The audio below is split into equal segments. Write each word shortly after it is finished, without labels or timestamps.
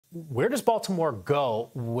Where does Baltimore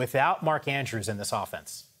go without Mark Andrews in this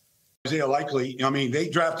offense? Isaiah Likely, I mean, they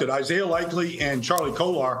drafted Isaiah Likely and Charlie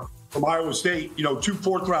Kolar from Iowa State, 2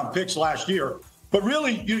 fourth-round picks last year. But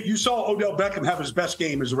really, you saw Odell Beckham have his best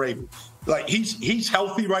game as a Raven. Like, he's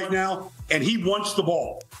healthy right now, and he wants the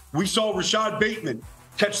ball. We saw Rashad Bateman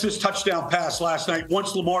catch this touchdown pass last night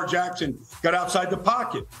once Lamar Jackson got outside the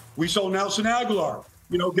pocket. We saw Nelson Aguilar,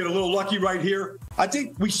 get a little lucky right here. I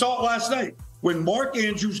think we saw it last night. When Mark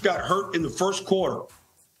Andrews got hurt in the first quarter,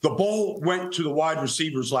 the ball went to the wide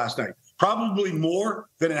receivers last night, probably more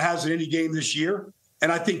than it has in any game this year.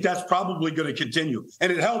 And I think that's probably going to continue.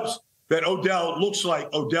 And it helps that Odell looks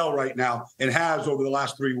like Odell right now and has over the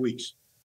last 3 weeks.